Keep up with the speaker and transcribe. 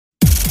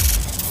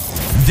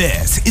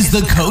This is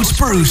the Coach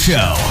Bru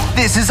Show.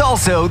 This is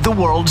also the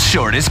world's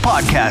shortest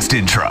podcast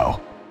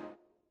intro.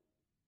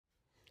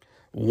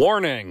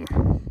 Warning,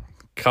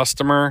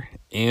 customer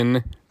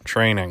in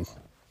training.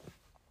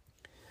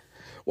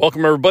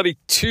 Welcome, everybody,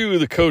 to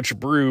the Coach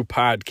Bru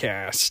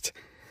podcast.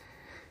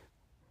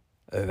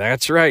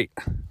 That's right.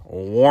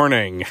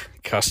 Warning,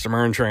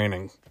 customer in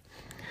training.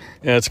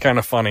 Yeah, it's kind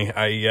of funny.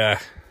 I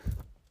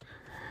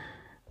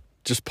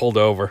just pulled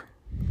over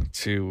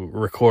to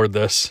record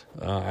this.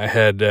 I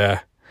had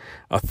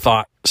a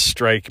thought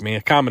strike me,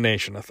 a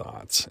combination of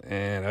thoughts,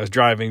 and I was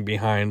driving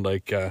behind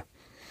a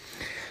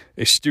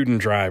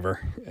student driver,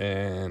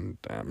 and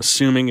I'm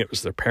assuming it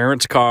was their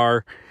parents'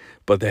 car,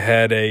 but they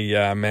had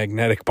a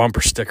magnetic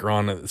bumper sticker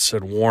on it that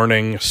said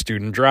 "Warning,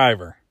 Student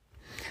Driver."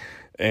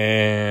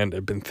 And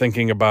I've been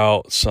thinking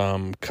about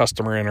some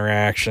customer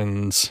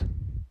interactions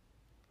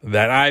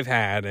that I've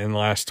had in the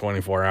last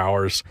 24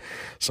 hours,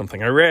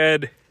 something I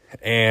read,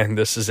 and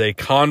this is a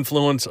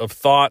confluence of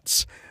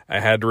thoughts. I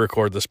had to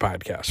record this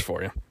podcast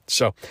for you.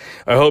 So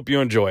I hope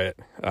you enjoy it.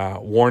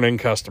 Warning,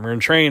 customer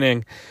in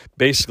training.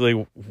 Basically,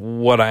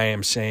 what I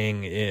am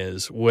saying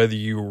is whether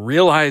you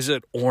realize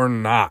it or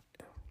not,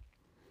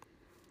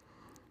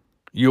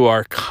 you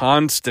are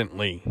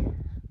constantly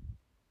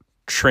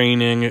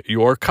training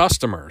your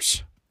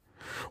customers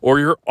or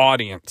your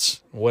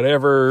audience,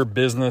 whatever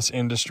business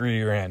industry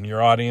you're in.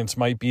 Your audience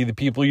might be the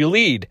people you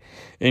lead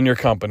in your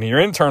company,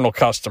 your internal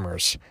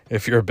customers,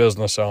 if you're a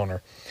business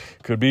owner.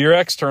 Could be your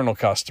external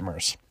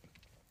customers.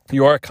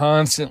 You are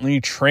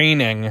constantly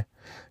training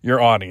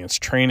your audience,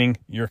 training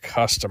your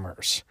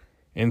customers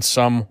in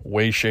some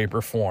way, shape,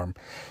 or form.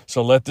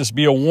 So let this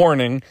be a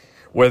warning,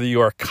 whether you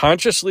are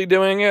consciously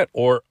doing it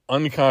or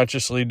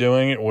unconsciously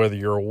doing it, whether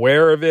you're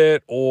aware of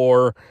it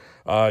or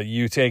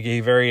you take a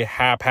very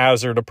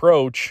haphazard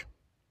approach,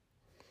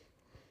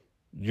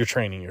 you're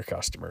training your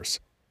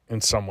customers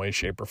in some way,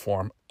 shape, or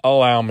form.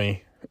 Allow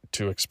me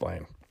to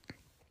explain.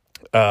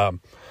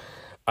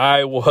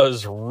 I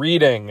was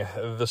reading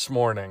this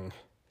morning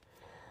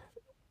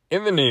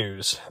in the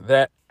news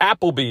that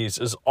Applebee's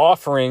is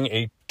offering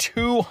a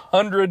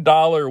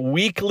 $200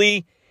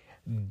 weekly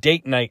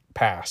date night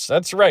pass.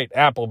 That's right,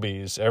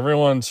 Applebee's,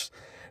 everyone's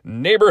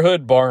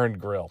neighborhood bar and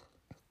grill.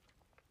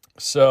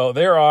 So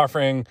they're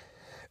offering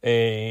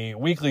a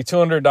weekly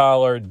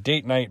 $200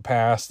 date night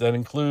pass that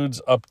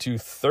includes up to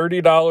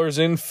 $30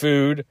 in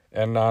food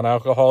and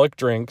non-alcoholic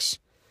drinks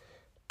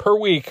per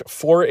week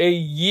for a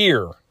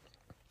year.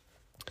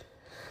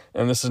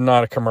 And this is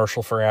not a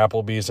commercial for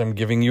Applebee's. I'm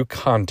giving you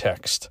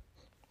context.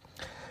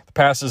 The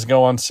passes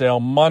go on sale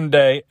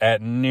Monday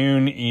at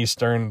noon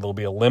Eastern. There'll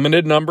be a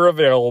limited number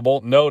available.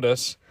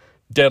 Notice,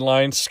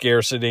 deadline,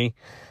 scarcity,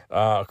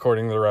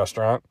 according to the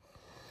restaurant.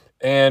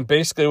 And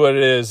basically what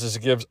it is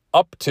it gives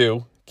up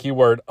to,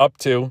 keyword up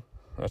to,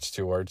 that's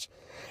 2 words,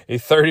 a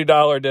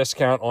 $30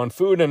 discount on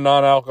food and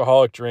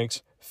non-alcoholic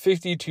drinks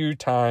 52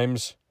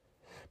 times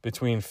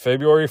between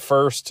February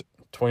 1st,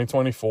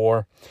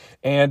 2024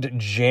 and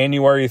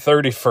January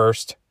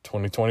 31st,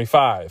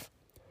 2025.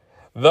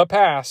 The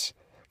pass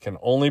can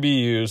only be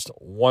used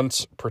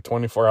once per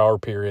 24-hour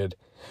period.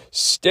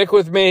 Stick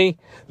with me.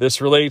 This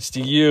relates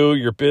to you,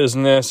 your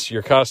business,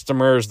 your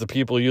customers, the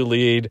people you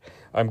lead.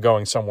 I'm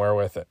going somewhere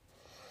with it.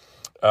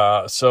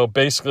 So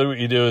basically what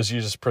you do is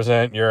you just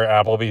present your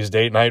Applebee's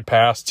date night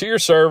pass to your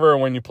server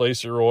when you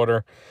place your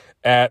order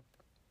at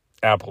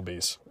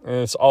Applebee's. And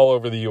it's all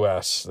over the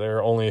U.S. There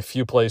are only a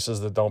few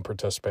places that don't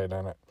participate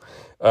in it.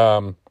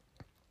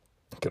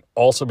 It can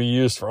also be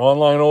used for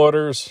online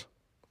orders.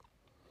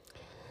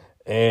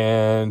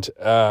 And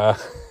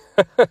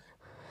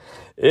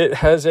it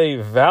has a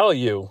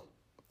value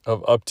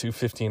of up to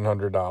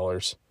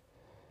 $1,500.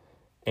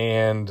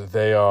 And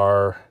they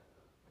are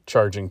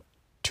charging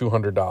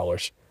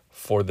 $200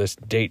 for this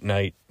date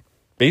night,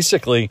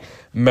 basically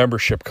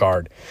membership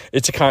card.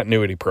 It's a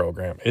continuity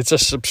program. It's a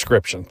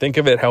subscription. Think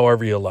of it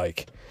however you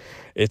like.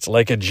 It's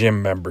like a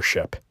gym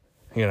membership.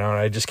 You know, and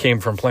I just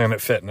came from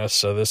Planet Fitness,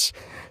 so this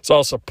is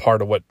also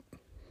part of what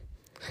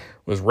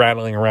was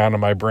rattling around in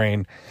my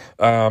brain.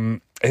 I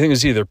think it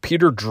was either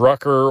Peter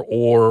Drucker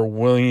or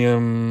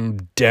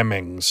William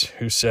Demings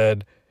who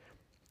said,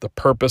 the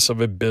purpose of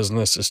a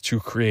business is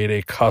to create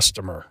a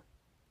customer.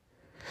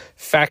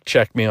 Fact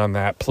check me on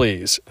that,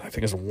 please. I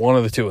think it's one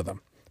of the two of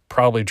them.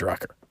 Probably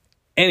Drucker.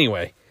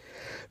 Anyway,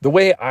 the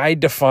way I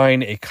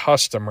define a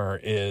customer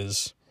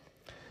is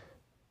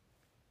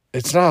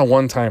it's not a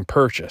one-time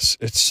purchase.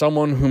 It's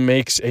someone who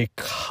makes a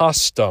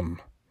custom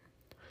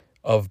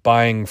of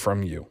buying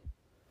from you.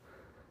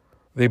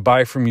 They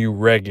buy from you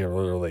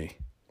regularly.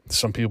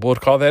 Some people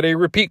would call that a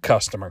repeat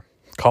customer.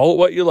 Call it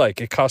what you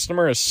like. A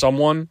customer is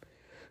someone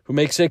who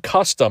makes a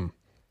custom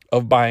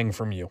of buying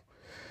from you.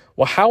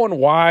 Well, how and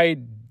why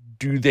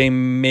do they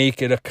make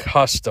it a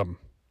custom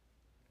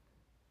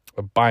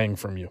of buying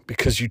from you?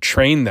 Because you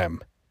train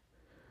them.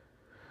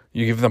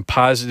 You give them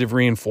positive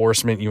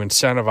reinforcement. You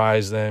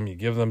incentivize them. You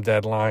give them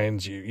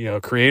deadlines. You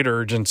create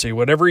urgency.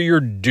 Whatever you're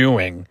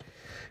doing,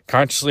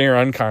 consciously or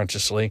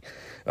unconsciously,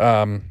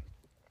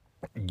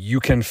 you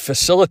can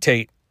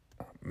facilitate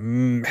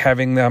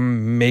having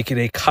them make it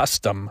a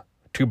custom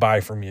to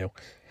buy from you.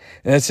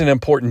 And that's an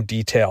important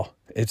detail.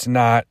 It's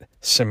not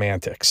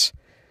semantics.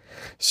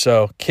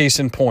 So, case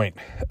in point,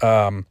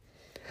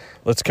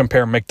 let's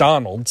compare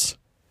McDonald's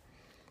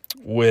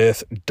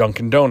with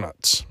Dunkin'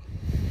 Donuts.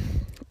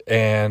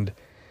 And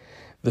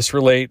this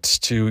relates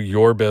to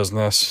your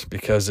business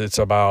because it's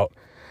about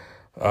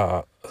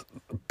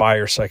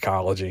buyer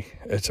psychology.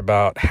 It's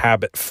about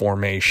habit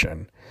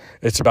formation.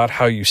 It's about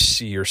how you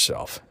see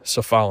yourself.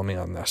 So follow me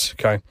on this,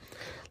 okay?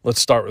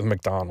 Let's start with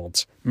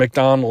McDonald's.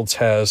 McDonald's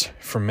has,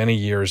 for many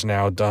years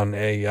now, done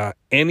a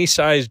any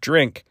size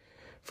drink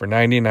for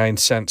 99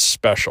 cents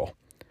special.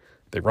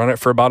 They run it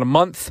for about a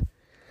month.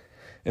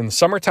 In the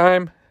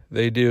summertime,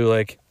 they do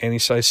like any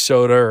size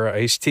soda or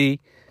iced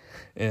tea.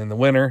 In the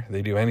winter,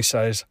 they do any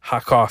size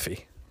hot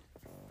coffee.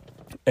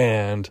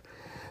 And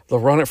they'll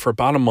run it for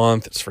about a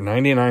month. It's for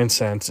 99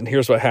 cents. And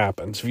here's what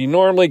happens. If you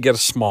normally get a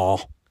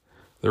small,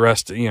 the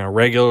rest,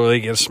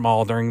 regularly get a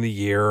small during the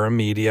year or a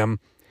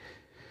medium.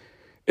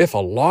 If a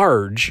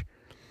large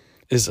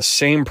is the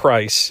same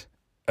price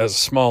as a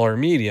small or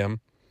medium,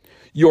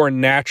 you are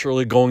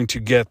naturally going to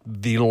get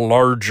the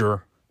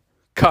larger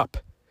cup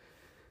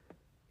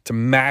to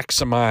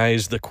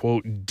maximize the,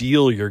 quote,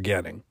 deal you're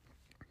getting.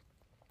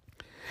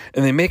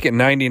 And they make it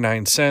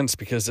 99 cents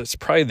because it's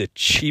probably the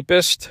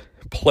cheapest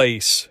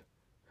place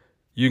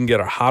you can get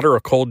a hot or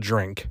a cold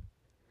drink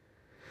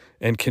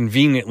and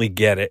conveniently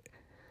get it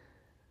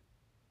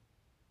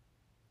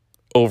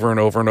over and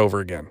over and over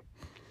again.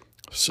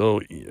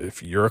 So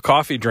if you're a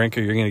coffee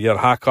drinker, you're going to get a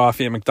hot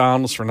coffee at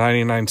McDonald's for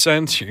 99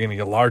 cents. You're going to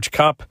get a large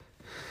cup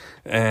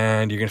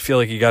and you're going to feel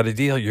like you got a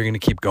deal. You're going to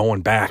keep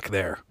going back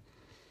there,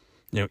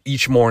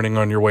 each morning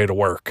on your way to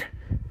work.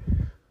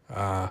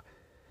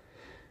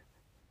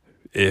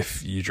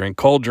 If you drink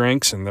cold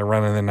drinks and they're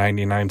running the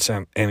 99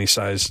 cent any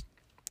size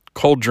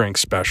cold drink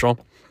special,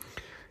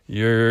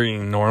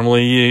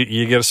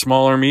 you get a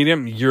smaller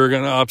medium, you're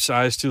going to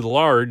upsize to the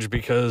large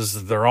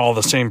because they're all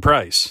the same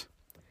price.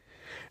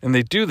 And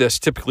they do this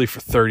typically for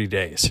 30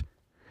 days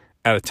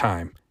at a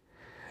time.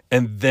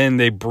 And then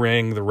they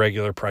bring the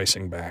regular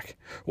pricing back.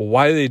 Well,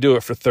 why do they do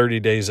it for 30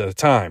 days at a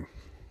time?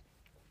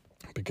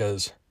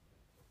 Because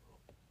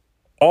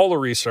all the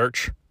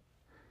research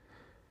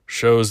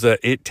shows that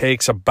it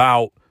takes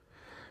about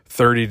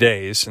 30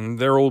 days. And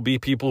there will be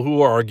people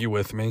who argue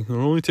with me. It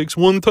only takes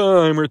one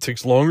time or it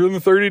takes longer than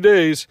 30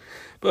 days.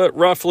 But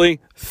roughly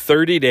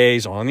 30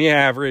 days on the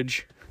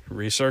average,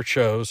 research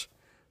shows,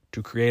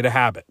 to create a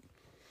habit.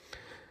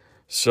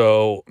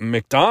 So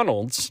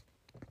McDonald's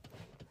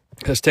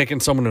has taken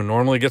someone who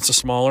normally gets a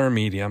smaller or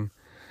medium,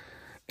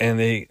 and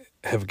they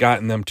have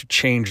gotten them to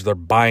change their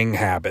buying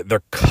habit,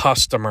 their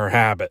customer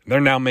habit. They're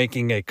now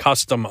making a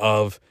custom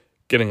of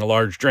getting a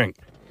large drink.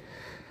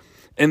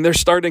 And they're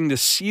starting to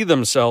see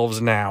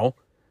themselves now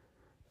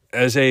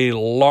as a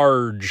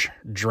large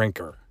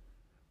drinker.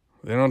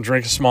 They don't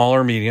drink a small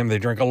or medium, they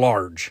drink a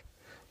large.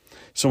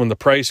 So when the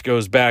price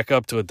goes back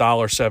up to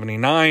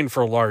 $1.79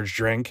 for a large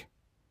drink,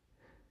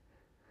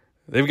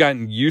 they've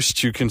gotten used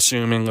to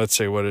consuming, let's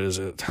say,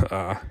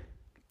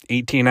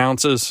 18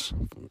 ounces,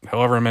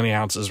 however many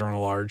ounces are in a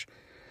large.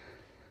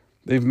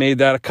 They've made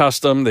that a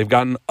custom. They've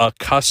gotten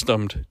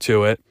accustomed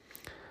to it.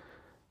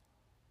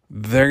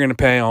 They're going to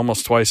pay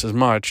almost twice as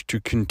much to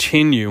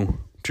continue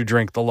to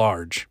drink the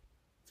large.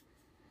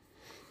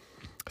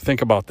 Think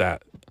about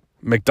that.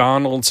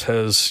 McDonald's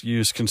has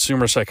used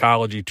consumer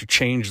psychology to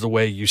change the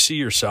way you see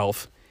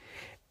yourself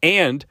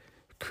and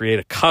create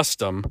a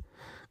custom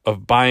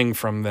of buying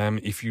from them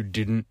if you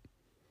didn't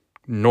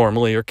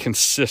normally or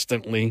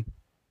consistently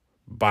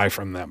buy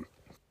from them.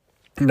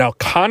 Now,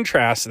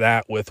 contrast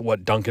that with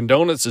what Dunkin'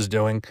 Donuts is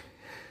doing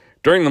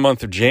during the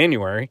month of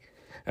January.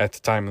 At the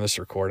time of this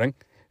recording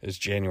is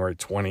January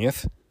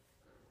 20th,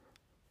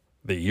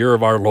 the year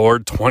of our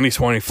Lord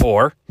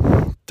 2024.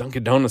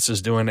 Dunkin' Donuts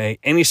is doing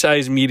any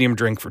size medium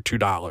drink for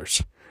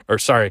 $2.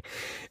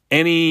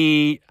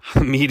 Any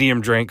medium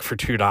drink for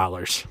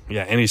 $2.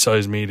 Yeah, any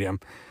size medium.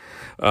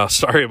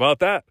 Sorry about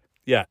that.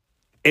 Yeah,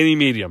 any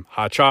medium,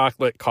 hot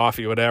chocolate,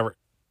 coffee, whatever,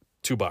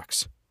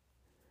 $2.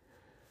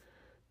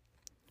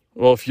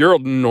 Well, if you're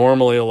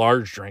normally a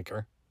large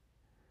drinker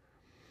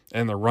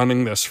and they're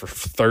running this for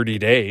 30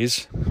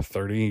 days,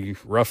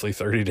 roughly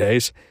 30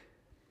 days,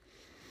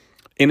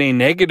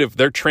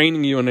 they're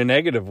training you in a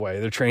negative way.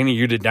 They're training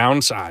you to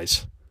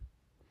downsize.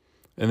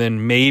 And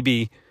then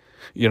maybe,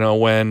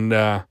 when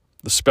the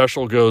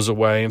special goes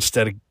away,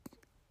 instead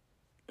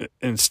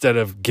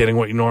of getting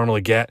what you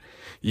normally get,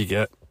 you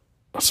get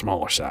a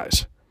smaller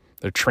size.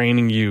 They're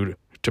training you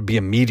to be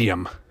a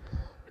medium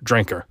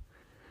drinker,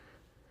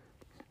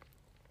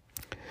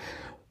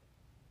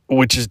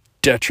 which is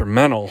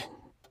detrimental.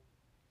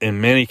 In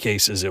many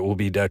cases, it will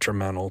be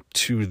detrimental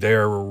to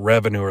their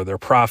revenue or their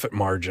profit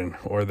margin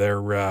or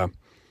their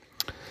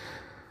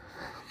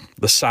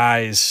the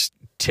size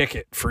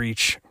ticket for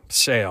each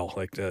sale.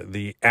 Like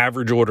the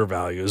average order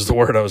value is the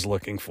word I was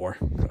looking for.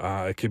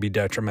 It could be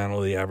detrimental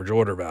to the average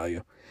order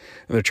value.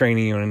 And they're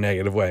training you in a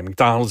negative way.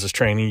 McDonald's is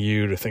training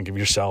you to think of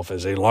yourself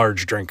as a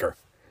large drinker.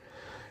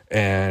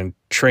 and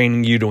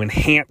training you to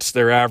enhance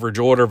their average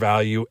order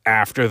value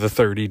after the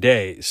 30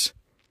 days.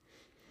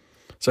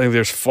 So I think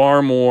there's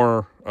far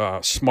more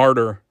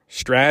smarter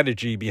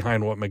strategy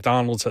behind what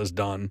McDonald's has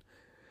done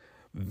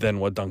than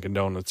what Dunkin'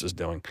 Donuts is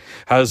doing.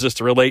 How does this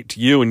relate to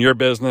you and your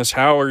business?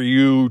 How are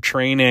you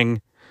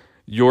training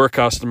your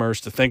customers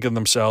to think of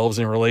themselves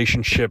in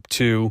relationship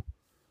to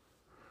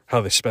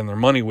how they spend their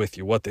money with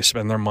you, what they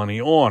spend their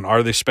money on?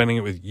 Are they spending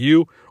it with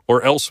you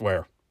or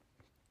elsewhere?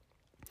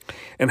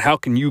 And how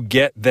can you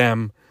get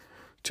them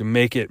to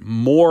make it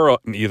more,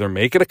 either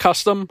make it a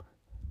custom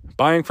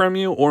buying from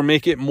you or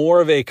make it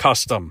more of a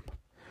custom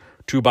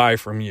to buy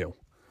from you?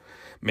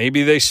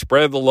 Maybe they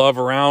spread the love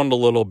around a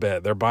little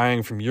bit. They're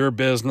buying from your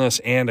business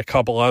and a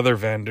couple other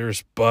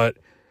vendors, but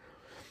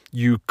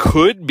you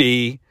could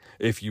be,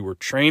 if you were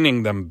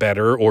training them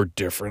better or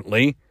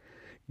differently,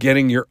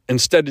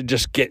 instead of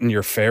just getting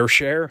your fair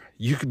share,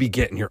 you could be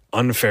getting your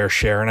unfair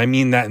share. And I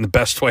mean that in the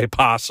best way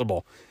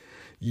possible.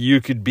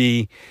 You could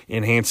be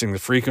enhancing the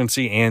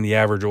frequency and the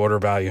average order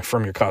value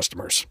from your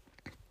customers.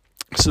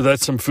 So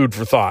that's some food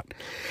for thought.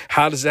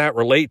 How does that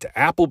relate to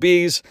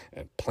Applebee's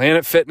and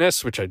Planet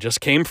Fitness, which I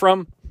just came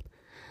from?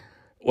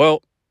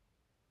 Well,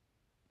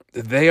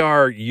 they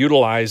are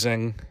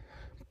utilizing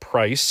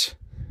price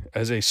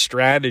as a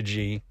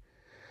strategy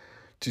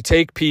to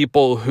take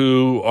people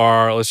who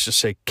are, let's just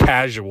say,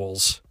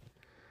 casuals.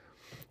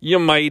 You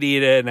might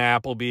eat at an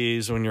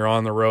Applebee's when you're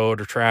on the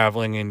road or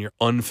traveling and you're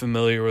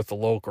unfamiliar with the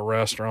local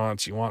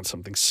restaurants. You want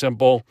something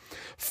simple,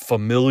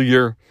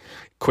 familiar,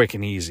 quick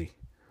and easy.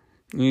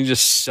 You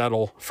just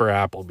settle for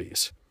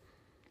Applebee's.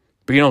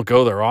 But you don't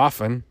go there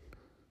often,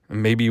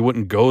 and maybe you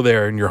wouldn't go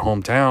there in your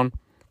hometown.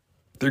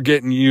 They're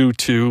getting you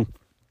to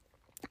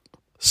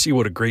see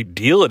what a great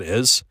deal it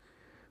is.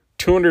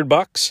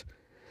 $200,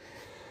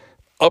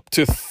 up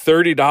to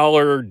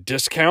 $30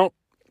 discount,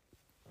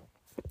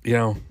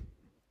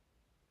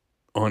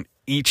 on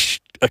each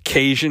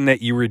occasion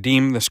that you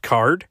redeem this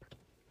card,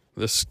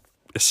 this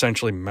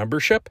essentially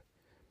membership.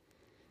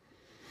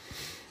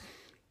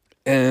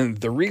 And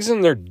the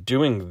reason they're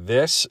doing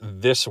this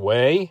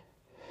way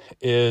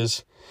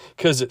is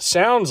because it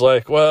sounds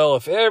like, well,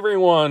 if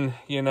everyone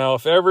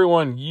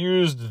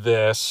used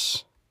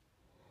this,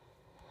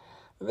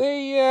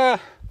 they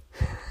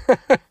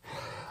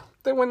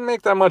wouldn't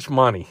make that much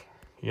money,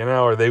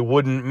 or they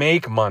wouldn't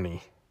make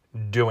money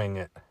doing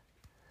it.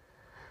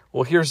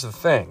 Well, here's the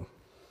thing.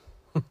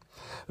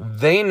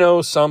 They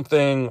know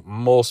something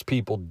most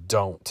people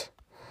don't.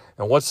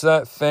 And what's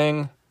that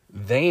thing?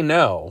 They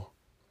know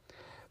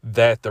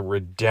that the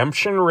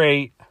redemption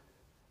rate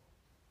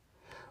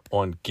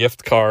on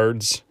gift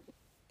cards,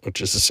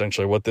 which is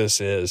essentially what this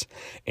is,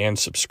 and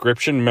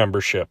subscription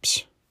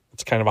memberships,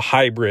 it's kind of a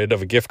hybrid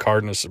of a gift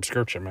card and a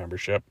subscription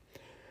membership,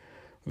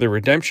 the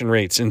redemption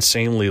rate's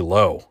insanely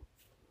low.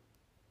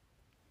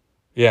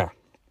 Yeah.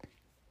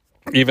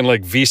 Even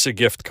like Visa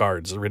gift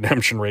cards, the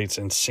redemption rate's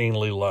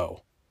insanely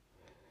low.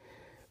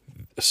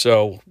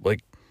 So,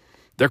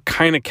 they're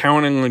kind of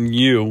counting on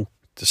you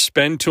to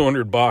spend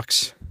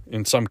 $200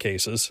 in some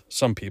cases,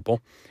 some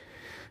people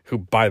who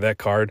buy that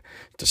card,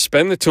 to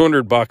spend the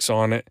 $200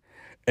 on it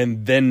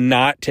and then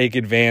not take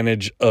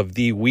advantage of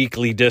the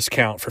weekly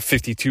discount for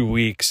 52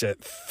 weeks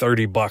at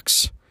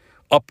 $30,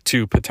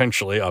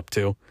 potentially up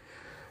to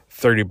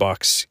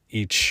 $30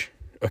 each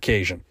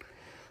occasion.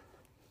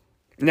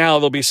 Now,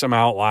 there'll be some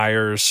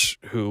outliers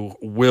who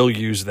will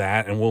use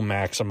that and will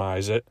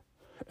maximize it.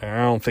 I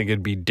don't think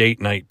it'd be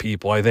date night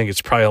people. I think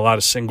it's probably a lot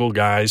of single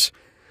guys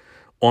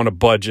on a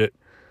budget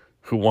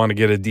who want to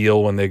get a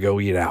deal when they go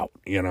eat out,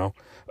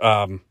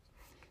 But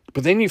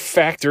then you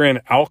factor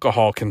in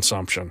alcohol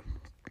consumption.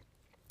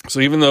 So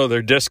even though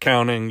they're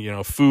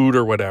discounting, food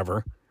or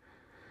whatever,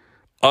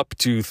 up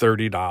to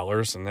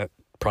 $30, and that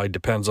probably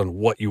depends on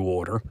what you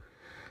order.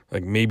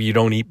 Like maybe you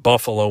don't eat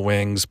buffalo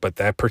wings, but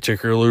that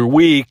particular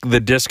week,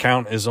 the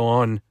discount is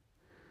on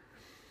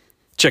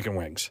chicken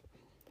wings.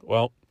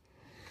 Well,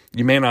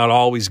 you may not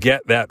always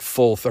get that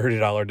full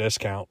 $30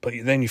 discount, but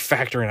then you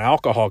factor in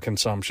alcohol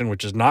consumption,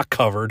 which is not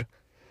covered.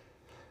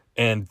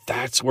 And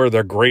that's where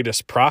their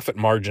greatest profit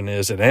margin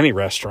is at any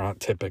restaurant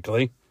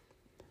typically.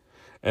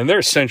 And they're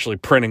essentially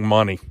printing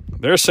money.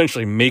 They're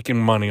essentially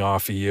making money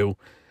off of you.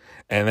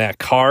 And that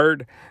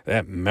card,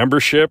 that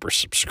membership or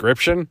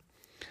subscription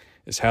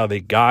is how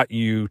they got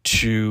you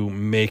to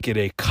make it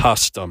a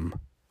custom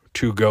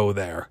to go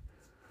there.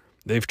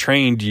 They've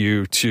trained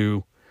you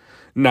to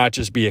not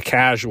just be a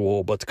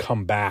casual, but to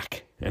come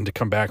back and to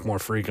come back more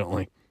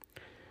frequently.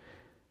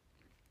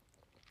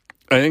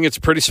 I think it's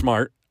pretty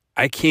smart.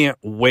 I can't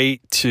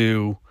wait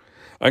I'm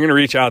going to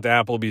reach out to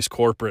Applebee's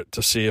corporate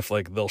to see if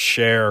they'll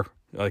share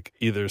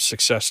either a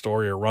success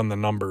story or run the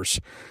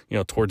numbers,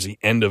 towards the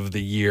end of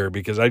the year,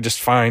 because I just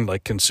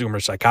find consumer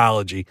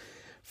psychology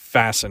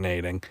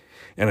fascinating.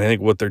 And I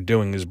think what they're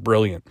doing is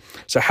brilliant.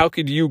 So how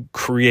could you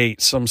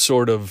create some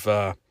sort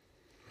of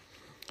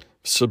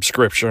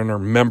subscription or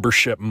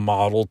membership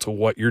model to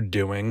what you're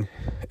doing,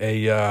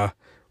 a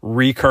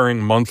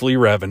recurring monthly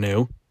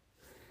revenue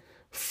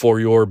for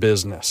your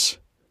business?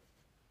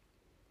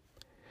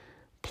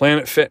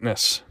 Planet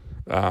Fitness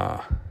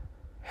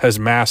has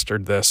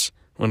mastered this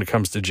when it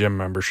comes to gym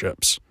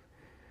memberships.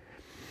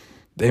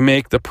 They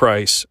make the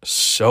price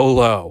so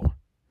low.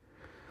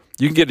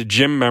 You can get a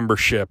gym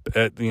membership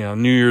at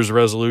New Year's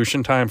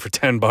resolution time for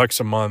 $10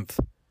 a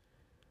month.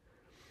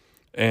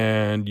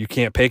 And you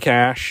can't pay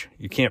cash.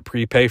 You can't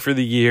prepay for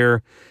the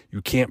year.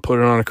 You can't put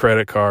it on a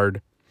credit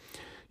card.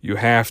 You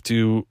have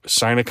to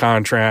sign a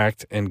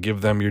contract and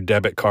give them your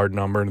debit card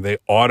number, and they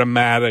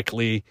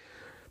automatically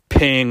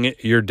ping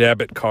your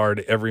debit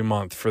card every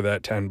month for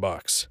that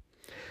 $10.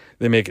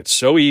 They make it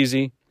so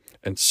easy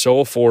and so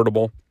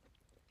affordable.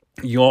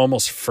 You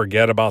almost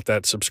forget about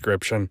that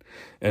subscription,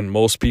 and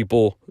most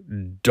people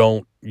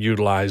don't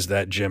utilize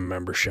that gym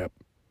membership.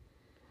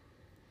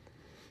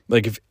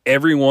 Like, if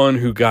everyone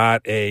who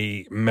got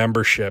a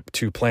membership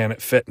to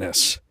Planet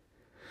Fitness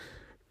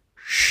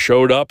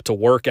showed up to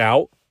work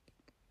out,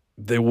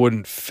 they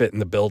wouldn't fit in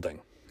the building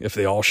if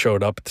they all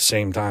showed up at the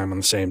same time on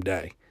the same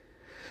day.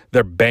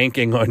 They're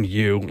banking on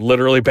you,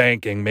 literally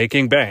banking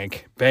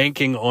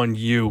on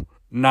you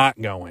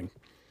not going,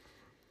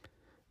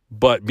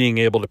 but being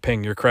able to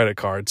ping your credit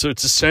card. So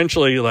it's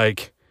essentially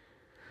like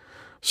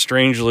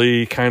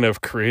strangely kind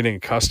of creating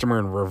a customer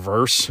in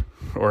reverse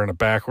or in a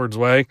backwards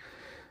way.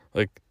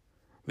 Like,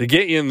 they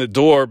get you in the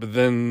door, but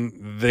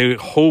then they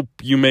hope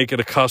you make it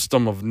a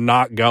custom of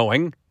not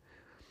going,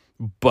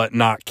 but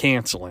not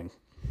canceling.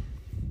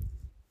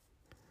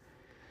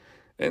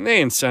 And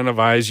they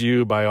incentivize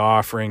you by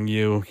offering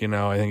you,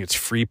 I think it's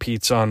free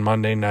pizza on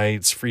Monday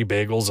nights, free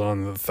bagels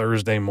on the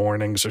Thursday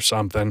mornings or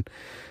something.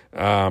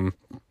 So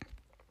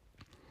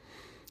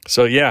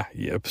yeah,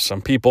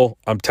 some people,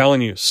 I'm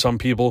telling you, some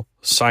people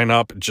sign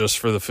up just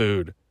for the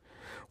food.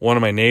 One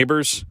of my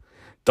neighbors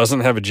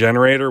doesn't have a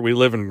generator. We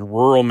live in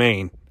rural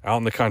Maine, out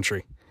in the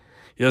country.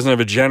 He doesn't have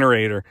a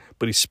generator,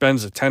 but he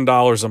spends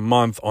 $10 a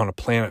month on a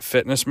Planet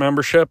Fitness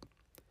membership.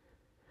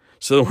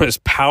 So that when his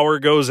power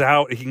goes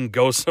out, he can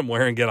go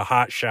somewhere and get a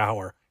hot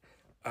shower.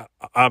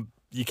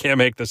 You can't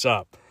make this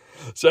up.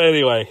 So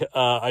anyway,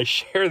 I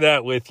share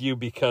that with you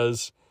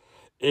because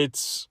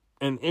it's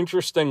an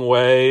interesting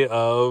way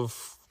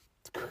of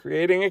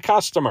creating a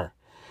customer.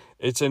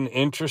 It's an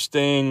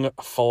interesting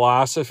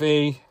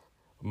philosophy,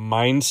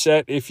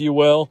 mindset, if you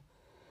will.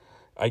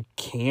 I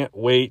can't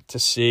wait to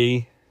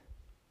see,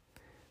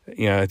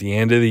 at the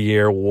end of the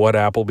year, what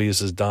Applebee's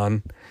has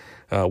done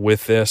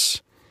with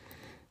this.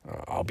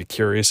 I'll be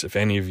curious if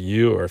any of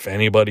you or if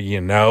anybody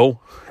you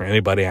know or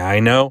anybody I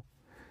know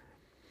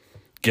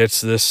gets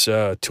this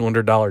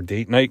 $200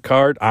 date night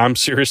card. I'm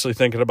seriously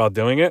thinking about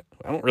doing it.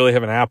 I don't really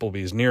have an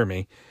Applebee's near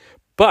me,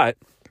 but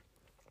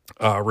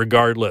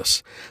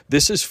regardless,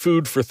 this is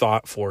food for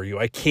thought for you.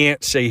 I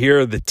can't say here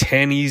are the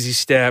 10 easy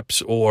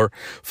steps or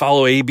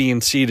follow A, B,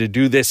 and C to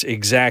do this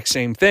exact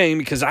same thing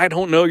because I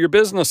don't know your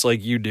business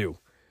like you do.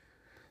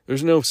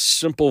 There's no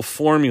simple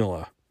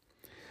formula.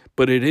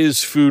 But it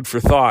is food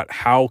for thought.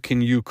 How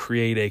can you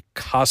create a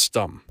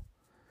custom?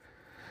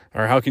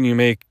 Or how can you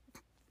make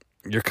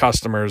your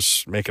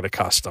customers make it a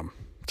custom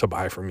to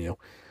buy from you?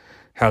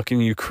 How can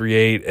you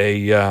create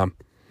a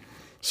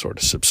sort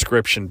of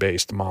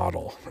subscription-based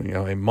model,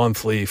 a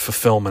monthly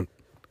fulfillment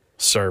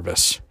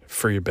service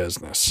for your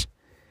business?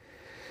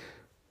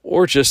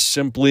 Or just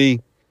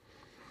simply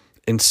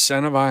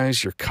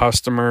incentivize your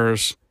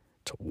customers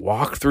to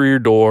walk through your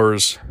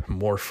doors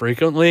more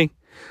frequently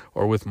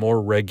or with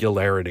more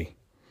regularity,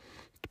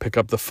 to pick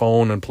up the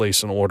phone and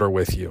place an order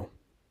with you,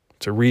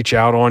 to reach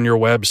out on your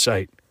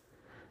website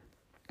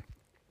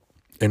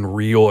and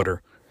reorder.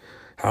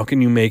 How can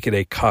you make it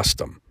a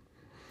custom?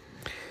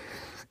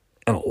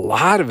 And a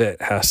lot of it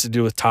has to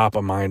do with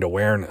top-of-mind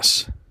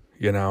awareness.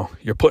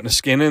 You're putting a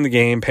skin in the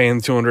game,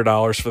 paying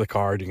 $200 for the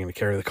card. You're going to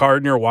carry the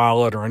card in your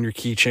wallet or on your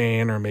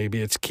keychain, or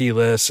maybe it's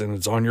keyless and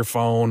it's on your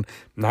phone.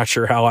 I'm not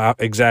sure how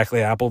exactly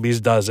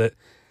Applebee's does it.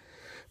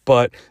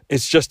 But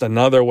it's just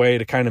another way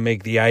to kind of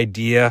make the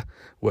idea,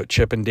 what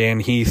Chip and Dan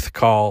Heath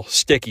call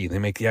sticky. They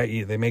make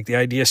the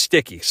idea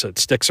sticky, so it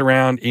sticks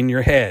around in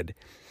your head,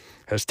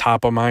 has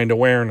top-of-mind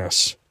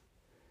awareness,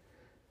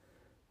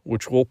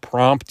 which will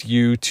prompt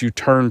you to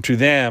turn to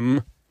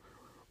them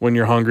when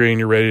you're hungry and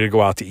you're ready to go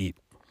out to eat,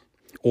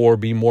 or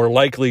be more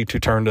likely to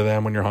turn to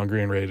them when you're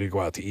hungry and ready to go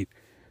out to eat.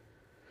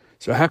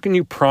 So how can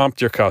you prompt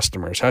your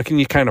customers? How can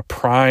you kind of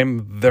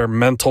prime their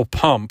mental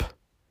pump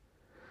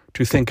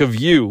to think of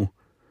you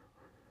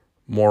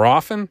more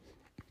often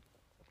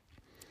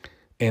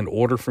and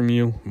order from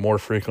you more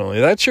frequently?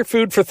 That's your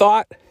food for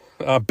thought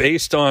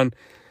based on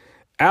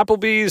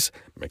Applebee's,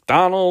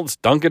 McDonald's,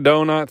 Dunkin'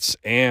 Donuts,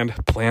 and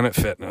Planet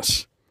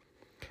Fitness.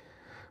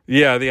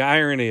 Yeah, the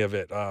irony of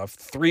it.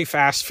 3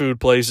 fast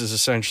food places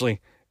essentially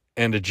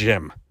and a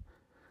gym.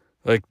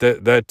 Like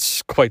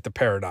that's quite the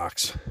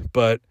paradox.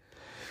 But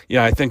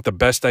yeah, I think the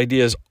best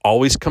ideas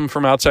always come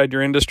from outside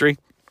your industry.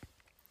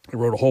 I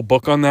wrote a whole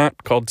book on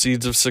that called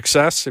Seeds of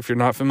Success. If you're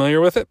not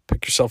familiar with it,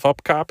 pick yourself up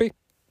a copy,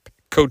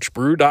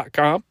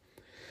 coachbrew.com.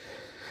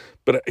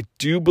 But I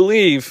do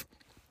believe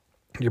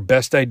your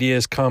best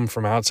ideas come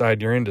from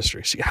outside your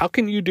industry. See, how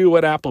can you do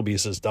what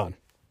Applebee's has done?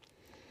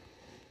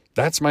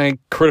 that's my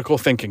critical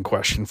thinking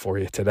question for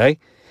you today.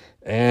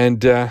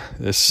 And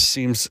this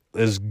seems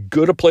as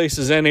good a place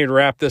as any to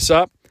wrap this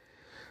up.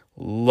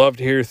 Love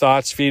to hear your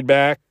thoughts,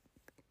 feedback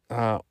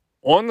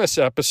on this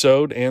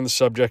episode and the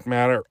subject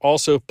matter.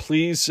 Also,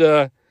 please,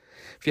 if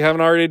you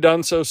haven't already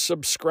done so,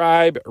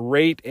 subscribe,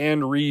 rate,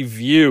 and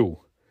review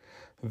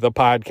the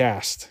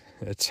podcast.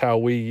 It's how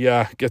we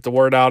get the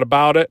word out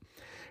about it.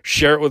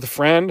 Share it with a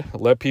friend.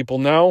 Let people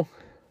know.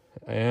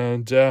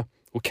 And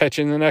we'll catch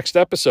you in the next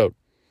episode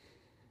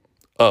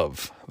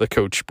of the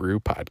Coach Brew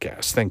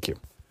Podcast. Thank you.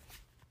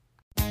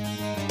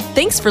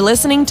 Thanks for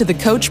listening to the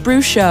Coach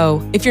Brew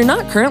Show. If you're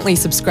not currently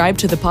subscribed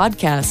to the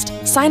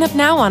podcast, sign up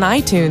now on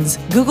iTunes,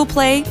 Google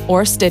Play,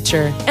 or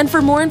Stitcher. And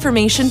for more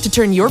information to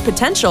turn your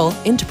potential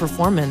into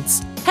performance,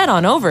 head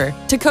on over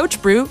to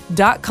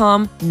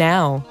coachbrew.com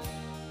now.